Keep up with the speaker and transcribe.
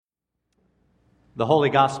The Holy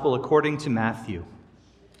Gospel according to Matthew.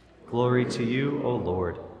 Glory to you, O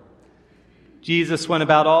Lord. Jesus went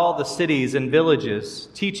about all the cities and villages,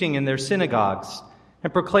 teaching in their synagogues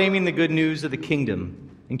and proclaiming the good news of the kingdom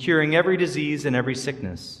and curing every disease and every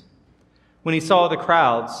sickness. When he saw the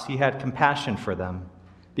crowds, he had compassion for them,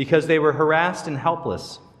 because they were harassed and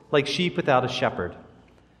helpless, like sheep without a shepherd.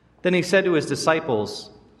 Then he said to his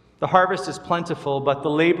disciples, "The harvest is plentiful, but the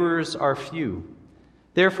laborers are few.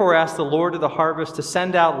 Therefore ask the Lord of the harvest to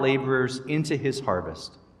send out laborers into his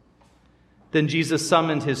harvest." Then Jesus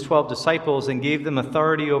summoned his 12 disciples and gave them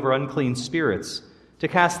authority over unclean spirits, to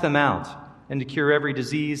cast them out and to cure every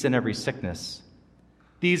disease and every sickness.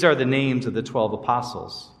 These are the names of the 12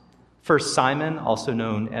 apostles. First Simon, also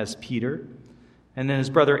known as Peter, and then his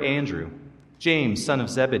brother Andrew, James, son of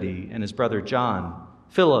Zebedee, and his brother John,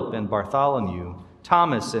 Philip and Bartholomew,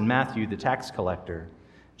 Thomas and Matthew the tax collector,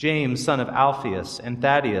 James, son of Alphaeus, and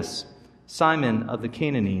Thaddeus, Simon of the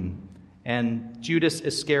Canaanite, and Judas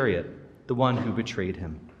Iscariot, the one who betrayed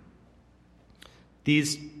him.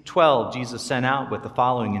 These 12 Jesus sent out with the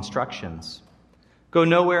following instructions. Go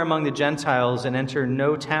nowhere among the Gentiles and enter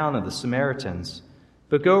no town of the Samaritans,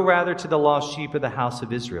 but go rather to the lost sheep of the house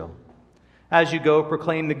of Israel. As you go,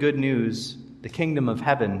 proclaim the good news. The kingdom of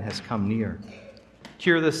heaven has come near.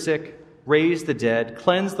 Cure the sick, raise the dead,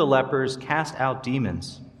 cleanse the lepers, cast out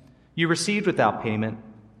demons. You received without payment,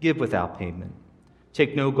 give without payment.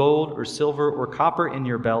 Take no gold or silver or copper in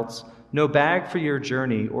your belts, no bag for your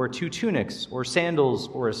journey, or 2 tunics, or sandals,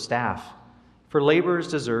 or a staff, for laborers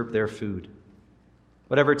deserve their food.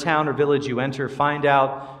 Whatever town or village you enter, find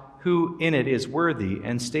out who in it is worthy,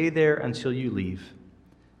 and stay there until you leave.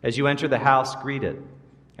 As you enter the house, greet it.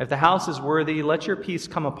 If the house is worthy, let your peace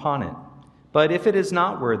come upon it. But if it is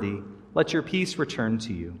not worthy, let your peace return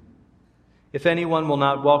to you. If anyone will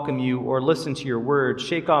not welcome you or listen to your word,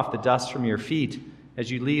 shake off the dust from your feet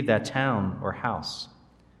as you leave that town or house.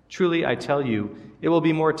 Truly, I tell you, it will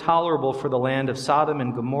be more tolerable for the land of Sodom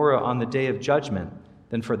and Gomorrah on the day of judgment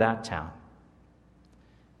than for that town.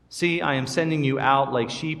 See, I am sending you out like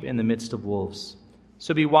sheep in the midst of wolves.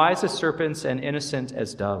 So be wise as serpents and innocent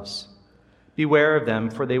as doves. Beware of them,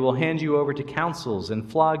 for they will hand you over to councils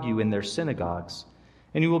and flog you in their synagogues.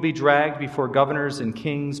 And you will be dragged before governors and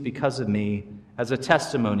kings because of me, as a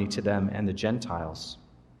testimony to them and the Gentiles.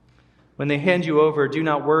 When they hand you over, do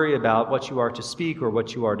not worry about what you are to speak or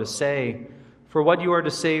what you are to say, for what you are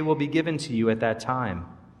to say will be given to you at that time.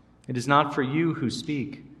 It is not for you who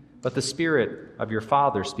speak, but the Spirit of your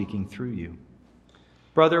Father speaking through you.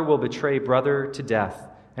 Brother will betray brother to death,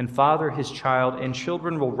 and father his child, and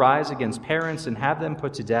children will rise against parents and have them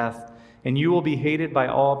put to death, and you will be hated by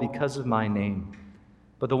all because of my name.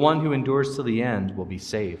 But the one who endures till the end will be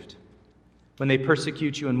saved. When they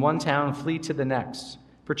persecute you in one town, flee to the next.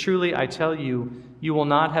 For truly I tell you, you will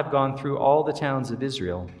not have gone through all the towns of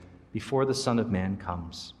Israel before the Son of Man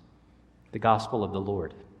comes. The Gospel of the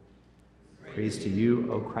Lord. Praise to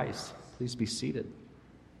you, O Christ. Please be seated.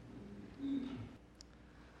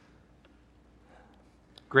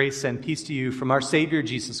 Grace and peace to you from our Savior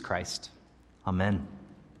Jesus Christ. Amen.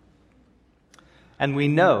 And we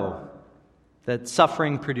know that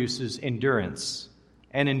suffering produces endurance,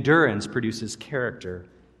 and endurance produces character,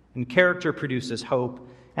 and character produces hope,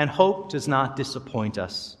 and hope does not disappoint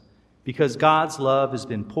us, because God's love has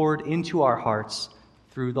been poured into our hearts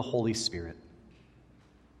through the Holy Spirit.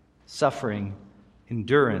 Suffering,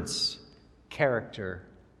 endurance, character,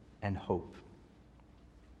 and hope.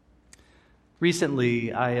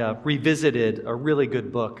 Recently, I revisited a really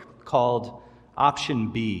good book called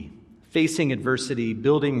Option B, Facing Adversity,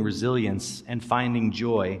 Building Resilience, and Finding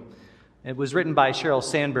Joy. It was written by Sheryl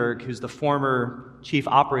Sandberg, who's the former chief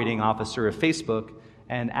operating officer of Facebook,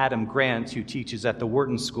 and Adam Grant, who teaches at the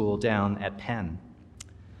Wharton School down at Penn.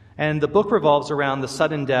 And the book revolves around the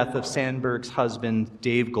sudden death of Sandberg's husband,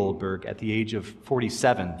 Dave Goldberg, at the age of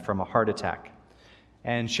 47 from a heart attack,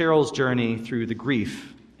 and Sheryl's journey through the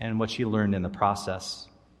grief and what she learned in the process.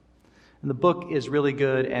 And the book is really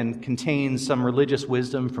good and contains some religious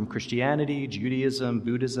wisdom from Christianity, Judaism,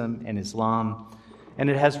 Buddhism, and Islam. And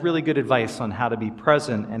it has really good advice on how to be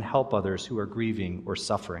present and help others who are grieving or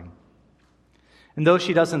suffering. And though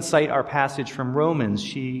she doesn't cite our passage from Romans,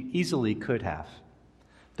 she easily could have.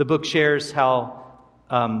 The book shares how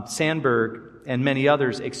Sandberg and many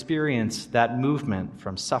others experienced that movement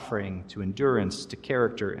from suffering to endurance to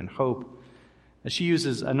character and hope. She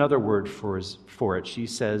uses another word for it. She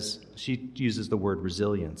uses the word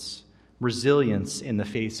resilience. Resilience in the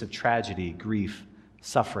face of tragedy, grief,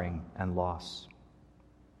 suffering, and loss.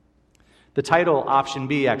 The title, Option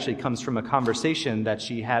B, actually comes from a conversation that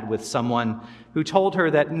she had with someone who told her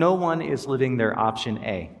that no one is living their Option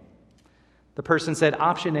A. The person said,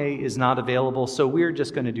 Option A is not available, so we're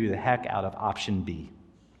just going to do the heck out of Option B.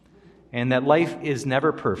 And that life is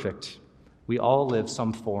never perfect. We all live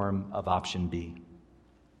some form of Option B.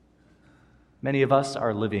 Many of us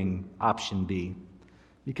are living Option B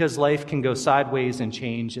because life can go sideways and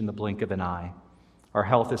change in the blink of an eye. Our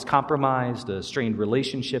health is compromised, a strained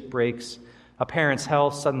relationship breaks, a parent's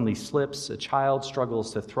health suddenly slips, a child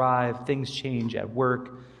struggles to thrive, things change at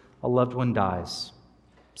work, a loved one dies.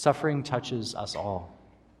 Suffering touches us all.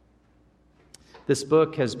 This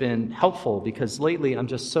book has been helpful because lately I'm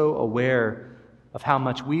just so aware of how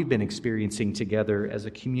much we've been experiencing together as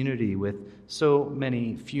a community with so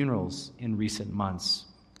many funerals in recent months,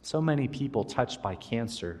 so many people touched by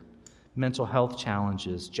cancer, mental health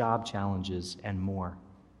challenges, job challenges, and more.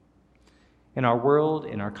 In our world,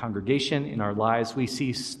 in our congregation, in our lives, we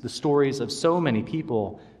see the stories of so many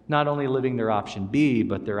people not only living their Option B,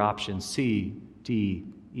 but their Option C, D,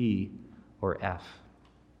 E, or F.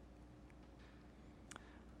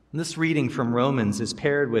 This reading from Romans is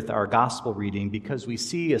paired with our gospel reading because we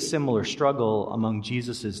see a similar struggle among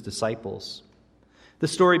Jesus' disciples. The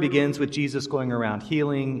story begins with Jesus going around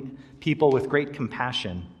healing people with great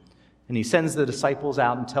compassion. And he sends the disciples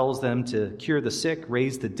out and tells them to cure the sick,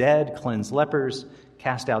 raise the dead, cleanse lepers,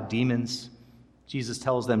 cast out demons. Jesus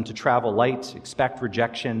tells them to travel light, expect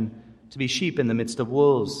rejection, to be sheep in the midst of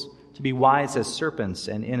wolves, to be wise as serpents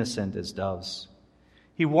and innocent as doves.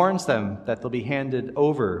 He warns them that they'll be handed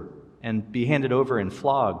over and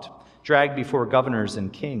flogged, dragged before governors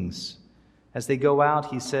and kings. As they go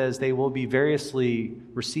out, he says they will be variously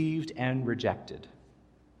received and rejected.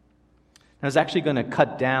 I was actually going to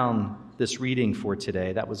cut down this reading for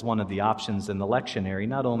today. That was one of the options in the lectionary,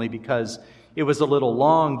 not only because it was a little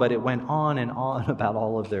long, but it went on and on about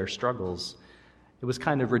all of their struggles. It was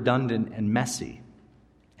kind of redundant and messy.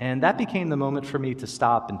 And that became the moment for me to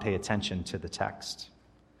stop and pay attention to the text.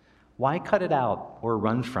 Why cut it out or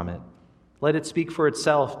run from it? Let it speak for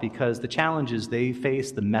itself, because the challenges they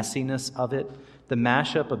face, the messiness of it, the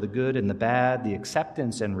mashup of the good and the bad, the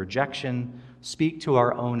acceptance and rejection, speak to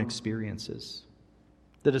our own experiences.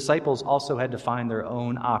 The disciples also had to find their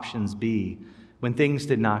own options B when things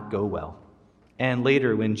did not go well, and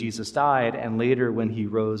later when Jesus died, and later when he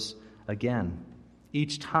rose again.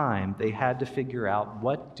 Each time they had to figure out,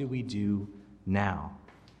 what do we do now?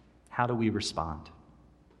 How do we respond?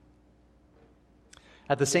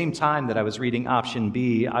 At the same time that I was reading Option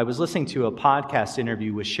B, I was listening to a podcast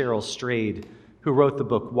interview with Cheryl Strayed, who wrote the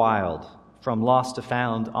book Wild, From Lost to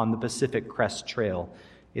Found on the Pacific Crest Trail.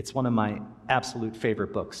 It's one of my absolute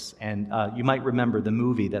favorite books, and you might remember the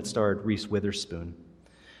movie that starred Reese Witherspoon.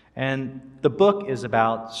 And the book is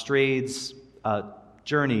about Strayed's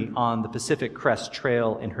journey on the Pacific Crest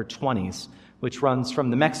Trail in her 20s, which runs from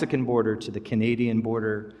the Mexican border to the Canadian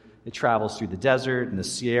border. It travels through the desert and the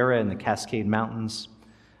Sierra and the Cascade Mountains.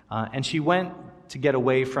 And she went to get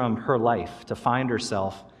away from her life, to find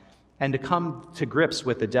herself, and to come to grips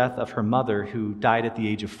with the death of her mother, who died at the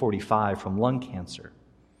age of 45 from lung cancer.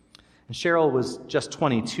 And Cheryl was just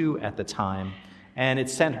 22 at the time, and it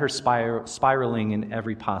sent her spiraling in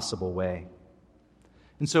every possible way.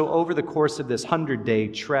 And so over the course of this 100-day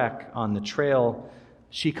trek on the trail,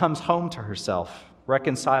 she comes home to herself,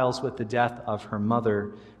 reconciles with the death of her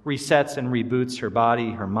mother, resets and reboots her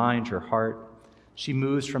body, her mind, her heart. She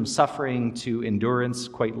moves from suffering to endurance,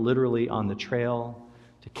 quite literally on the trail,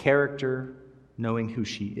 to character, knowing who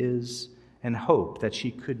she is, and hope that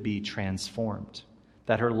she could be transformed,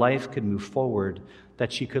 that her life could move forward,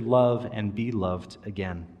 that she could love and be loved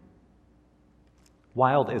again.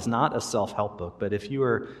 Wild is not a self-help book, but if you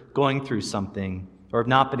are going through something or have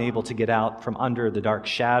not been able to get out from under the dark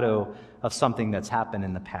shadow of something that's happened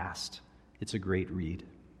in the past, it's a great read.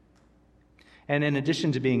 And in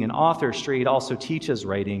addition to being an author, Strayed also teaches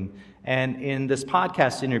writing. And in this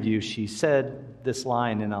podcast interview, she said this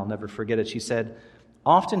line, and I'll never forget it. She said,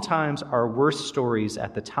 "Oftentimes our worst stories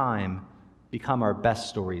at the time become our best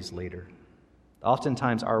stories later."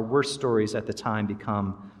 Oftentimes our worst stories at the time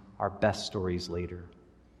become our best stories later.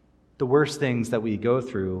 The worst things that we go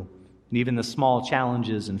through, and even the small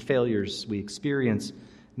challenges and failures we experience,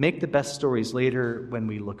 make the best stories later when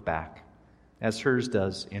we look back, as hers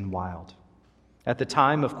does in Wild. At the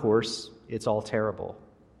time, of course, it's all terrible.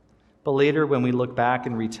 But later, when we look back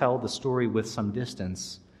and retell the story with some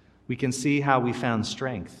distance, we can see how we found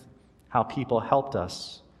strength, how people helped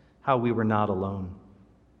us, how we were not alone.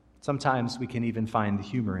 Sometimes we can even find the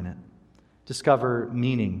humor in it, discover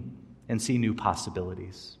meaning, and see new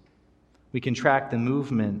possibilities. We can track the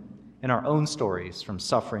movement in our own stories, from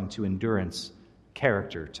suffering to endurance,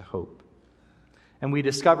 character to hope. And we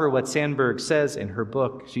discover what Sandberg says in her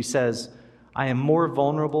book. She says, "I am more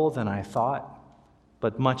vulnerable than I thought,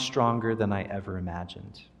 but much stronger than I ever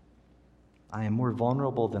imagined." I am more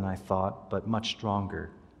vulnerable than I thought, but much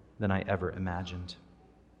stronger than I ever imagined.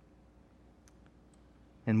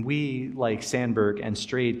 And we, like Sandberg and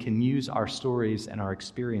Strayed, can use our stories and our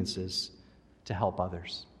experiences to help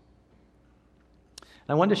others.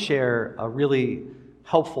 I want to share a really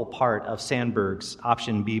helpful part of Sandberg's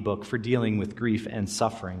Option B book for dealing with grief and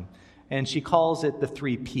suffering. And she calls it the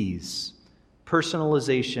 3 Ps: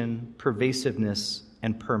 personalization, pervasiveness,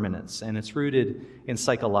 and permanence. And it's rooted in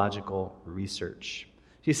psychological research.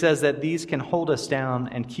 She says that these can hold us down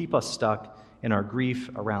and keep us stuck in our grief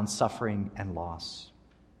around suffering and loss.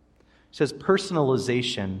 She says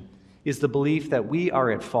personalization is the belief that we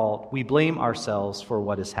are at fault. We blame ourselves for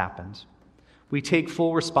what has happened. We take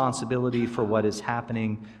full responsibility for what is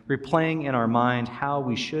happening, replaying in our mind how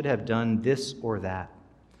we should have done this or that.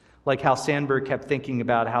 Like how Sandberg kept thinking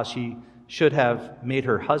about how she should have made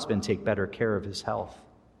her husband take better care of his health.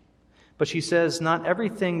 But she says not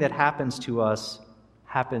everything that happens to us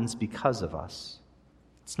happens because of us.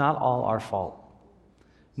 It's not all our fault.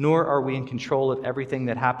 Nor are we in control of everything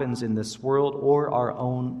that happens in this world or our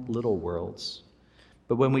own little worlds.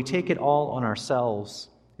 But when we take it all on ourselves,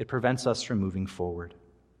 it prevents us from moving forward.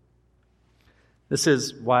 This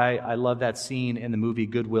is why I love that scene in the movie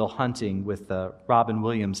Good Will Hunting with Robin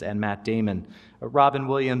Williams and Matt Damon. Robin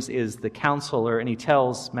Williams is the counselor, and he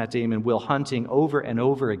tells Matt Damon, Will Hunting, over and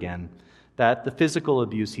over again that the physical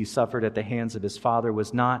abuse he suffered at the hands of his father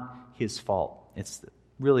was not his fault. It's a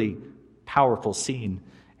really powerful scene.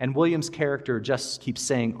 And Williams' character just keeps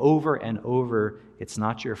saying over and over, it's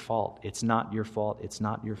not your fault, it's not your fault, it's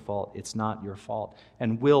not your fault, it's not your fault.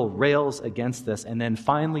 And Will rails against this and then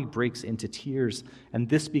finally breaks into tears, and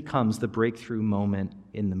this becomes the breakthrough moment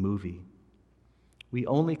in the movie. We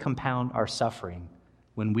only compound our suffering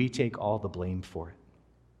when we take all the blame for it.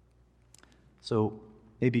 So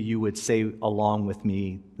maybe you would say along with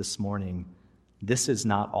me this morning, this is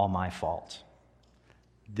not all my fault.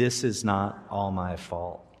 This is not all my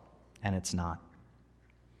fault. And it's not.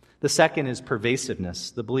 The second is pervasiveness,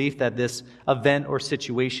 the belief that this event or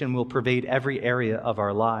situation will pervade every area of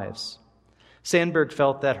our lives. Sandberg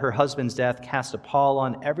felt that her husband's death cast a pall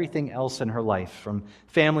on everything else in her life, from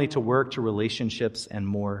family to work to relationships and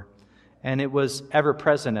more. And it was ever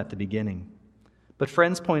present at the beginning. But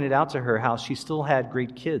friends pointed out to her how she still had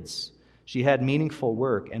great kids. She had meaningful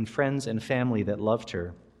work and friends and family that loved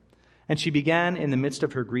her. And she began, in the midst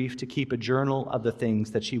of her grief, to keep a journal of the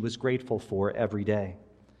things that she was grateful for every day.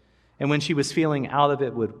 And when she was feeling out of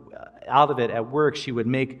it at work, she would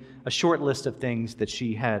make a short list of things that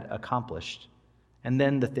she had accomplished, and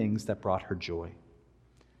then the things that brought her joy.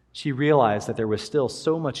 She realized that there was still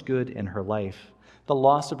so much good in her life. The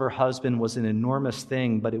loss of her husband was an enormous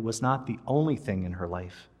thing, but it was not the only thing in her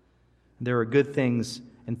life. There are good things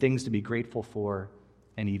and things to be grateful for,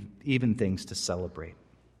 and even things to celebrate.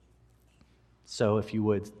 So if you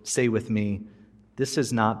would say with me, this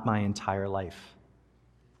is not my entire life.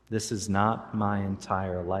 This is not my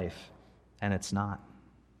entire life. And it's not.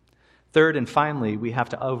 Third and finally, we have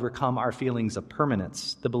to overcome our feelings of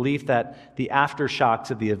permanence, the belief that the aftershocks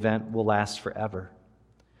of the event will last forever.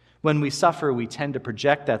 When we suffer, we tend to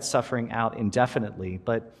project that suffering out indefinitely,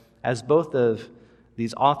 but as both of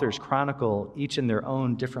these authors chronicle, each in their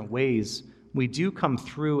own different ways, we do come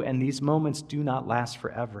through, and these moments do not last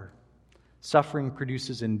forever. Suffering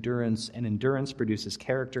produces endurance, and endurance produces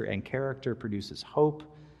character, and character produces hope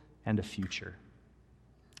and a future.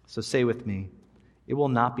 So say with me, it will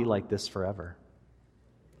not be like this forever.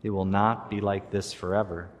 It will not be like this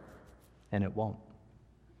forever, and it won't.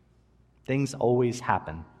 Things always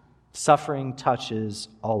happen. Suffering touches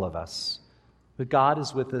all of us, but God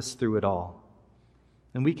is with us through it all,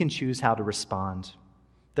 and we can choose how to respond.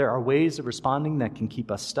 There are ways of responding that can keep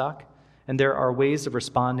us stuck, and there are ways of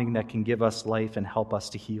responding that can give us life and help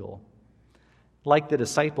us to heal. Like the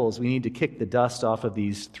disciples, we need to kick the dust off of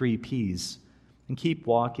these 3 Ps and keep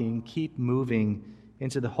walking, keep moving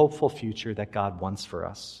into the hopeful future that God wants for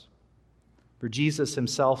us. For Jesus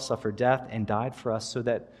himself suffered death and died for us so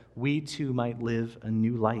that we too might live a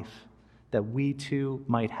new life, that we too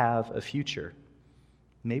might have a future.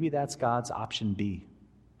 Maybe that's God's option B.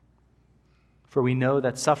 For we know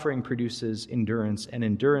that suffering produces endurance, and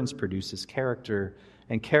endurance produces character,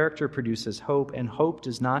 and character produces hope, and hope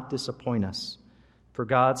does not disappoint us, for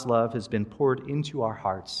God's love has been poured into our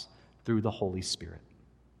hearts through the Holy Spirit.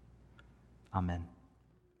 Amen.